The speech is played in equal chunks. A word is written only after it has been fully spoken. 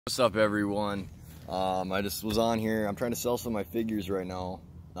What's up, everyone? I just was on here. I'm trying to sell some of my figures right now.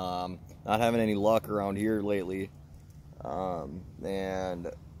 Not having any luck around here lately,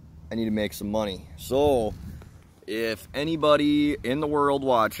 and I need to make some money. So if anybody in the world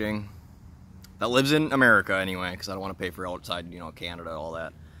watching that lives in America anyway, because I don't want to pay for outside, Canada, all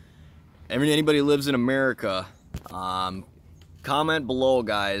that. Anybody lives in America, comment below,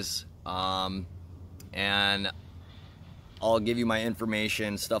 guys, and I'll give you my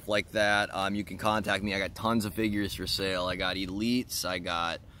information, stuff like that. You can contact me. I got tons of figures for sale. I got Elites, I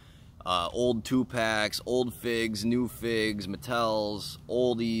got old 2-packs, old figs, new figs, Mattels,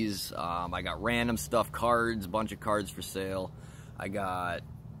 oldies. I got random stuff, cards, a bunch of cards for sale. I got,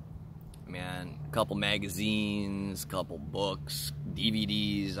 a couple magazines, couple books,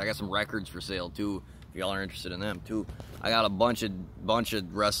 DVDs. I got some records for sale too, if y'all are interested in them too. I got a bunch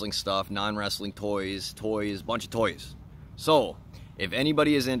of wrestling stuff, non-wrestling toys, bunch of toys. So, if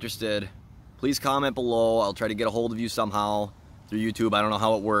anybody is interested, please comment below. I'll try to get a hold of you somehow through YouTube. I don't know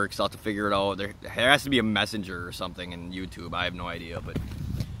how it works. I'll have to figure it out. There has to be a messenger or something in YouTube. I have no idea, but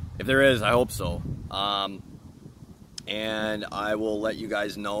if there is, I hope so. And I will let you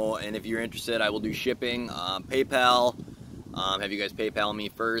guys know. And if you're interested, I will do shipping. PayPal. Have you guys PayPal me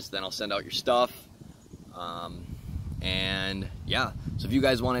first, then I'll send out your stuff. And yeah, so if you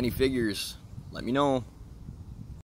guys want any figures, let me know.